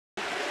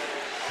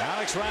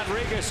Alex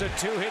Rodriguez, a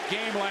two-hit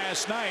game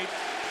last night.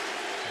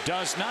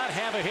 Does not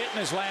have a hit in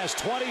his last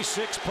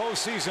 26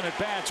 postseason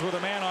at-bats with a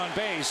man on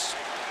base.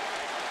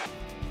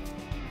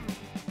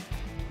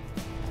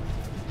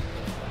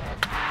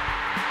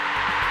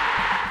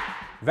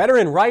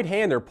 Veteran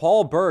right-hander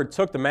Paul Byrd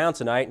took the mound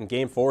tonight in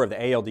Game 4 of the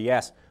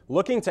ALDS,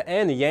 looking to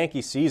end the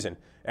Yankee season.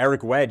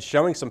 Eric Wedge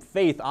showing some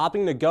faith,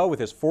 opting to go with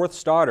his fourth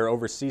starter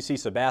over CC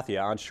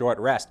Sabathia on short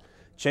rest.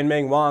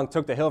 Chien-Ming Wang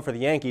took the hill for the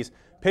Yankees,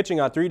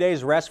 pitching on 3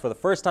 days rest for the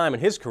first time in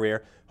his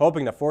career,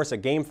 hoping to force a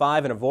Game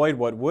 5 and avoid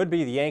what would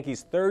be the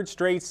Yankees' third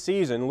straight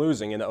season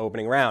losing in the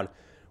opening round.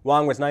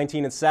 Wang was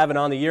 19-7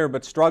 on the year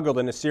but struggled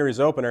in the series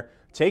opener,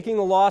 taking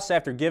the loss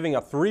after giving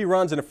up 3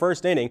 runs in the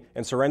first inning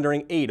and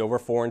surrendering 8 over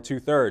 4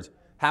 2/3.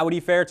 How would he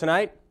fare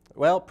tonight?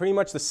 Well, pretty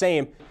much the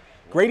same.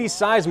 Grady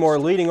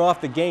Sizemore leading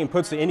off the game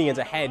puts the Indians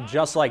ahead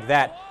just like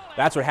that.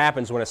 That's what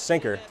happens when a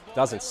sinker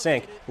doesn't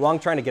sink. Wang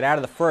trying to get out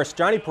of the first.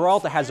 Johnny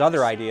Peralta has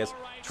other ideas.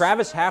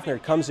 Travis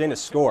Hafner comes in to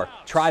score.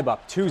 Tribe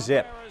up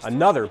 2-zip.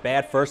 Another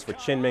bad first for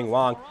Chien-Ming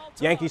Wang.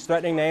 Yankees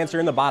threatening to answer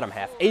in the bottom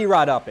half.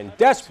 A-Rod up in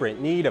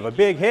desperate need of a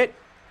big hit.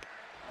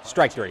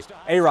 Strike 3.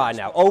 A-Rod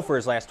now 0 for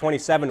his last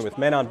 27 with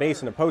men on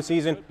base in the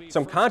postseason.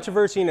 Some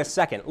controversy in a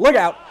second. Look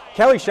out!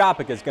 Kelly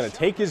Shopik is going to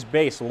take his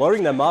base,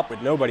 loading them up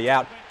with nobody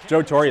out.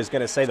 Joe Torre is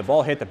going to say the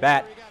ball hit the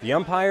bat. The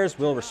umpires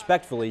will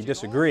respectfully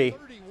disagree.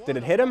 Did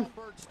it hit him?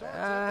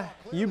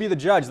 You be the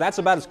judge. That's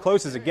about as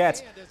close as it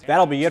gets.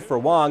 That'll be it for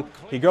Wang.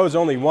 He goes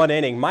only 1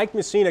 inning. Mike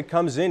Messina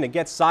comes in to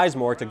get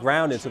Sizemore to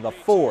ground into the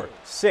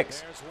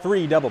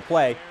 4-6-3 double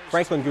play.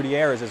 Franklin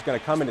Gutierrez is going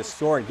to come in to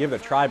score and give the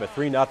Tribe a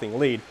 3-0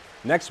 lead.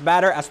 Next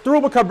batter,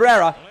 Asdrubal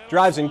Cabrera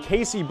drives in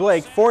Casey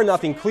Blake,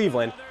 4-0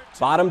 Cleveland.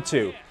 Bottom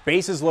 2,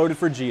 bases loaded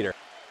for Jeter.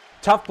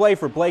 Tough play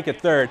for Blake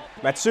at third.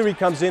 Matsui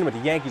comes in with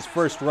the Yankees'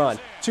 first run.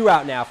 2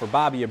 out now for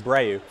Bobby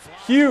Abreu.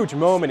 Huge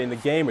moment in the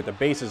game with the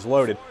bases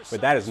loaded,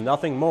 but that is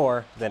nothing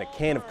more than a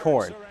can of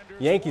corn.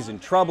 Yankees in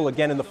trouble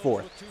again in the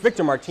 4th.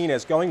 Victor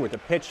Martinez going with the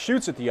pitch,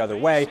 shoots it the other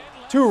way.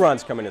 2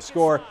 runs coming to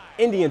score.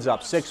 Indians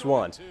up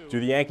 6-1. Do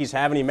the Yankees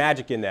have any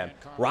magic in them?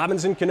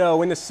 Robinson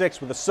Cano in the 6th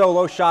with a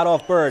solo shot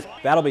off Byrd.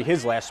 That'll be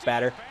his last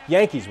spatter.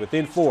 Yankees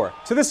within 4.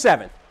 To the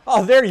 7th.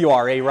 Oh, there you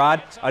are,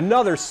 A-Rod.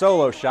 Another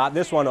solo shot,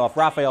 this one off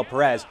Rafael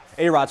Perez.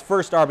 A-Rod's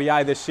first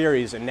RBI this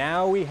series, and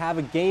now we have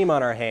a game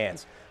on our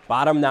hands.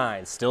 Bottom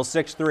 9, still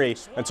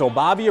 6-3, until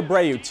Bobby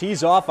Abreu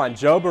tees off on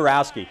Joe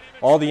Borowski.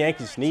 All the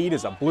Yankees need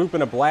is a bloop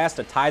and a blast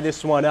to tie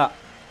this one up.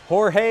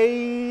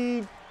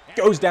 Jorge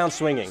goes down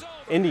swinging.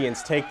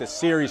 Indians take the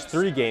series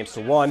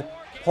 3-1.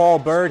 Paul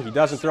Byrd, he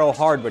doesn't throw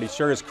hard, but he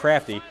sure is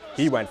crafty.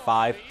 He went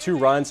 5, 2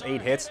 runs,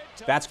 8 hits.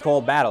 That's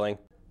called battling.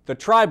 The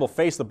Tribe will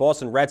face the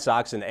Boston Red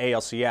Sox in the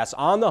ALCS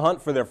on the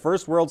hunt for their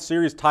first World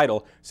Series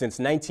title since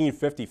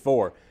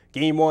 1954.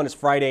 Game 1 is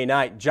Friday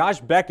night. Josh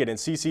Beckett and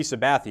CC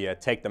Sabathia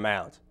take the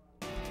mound.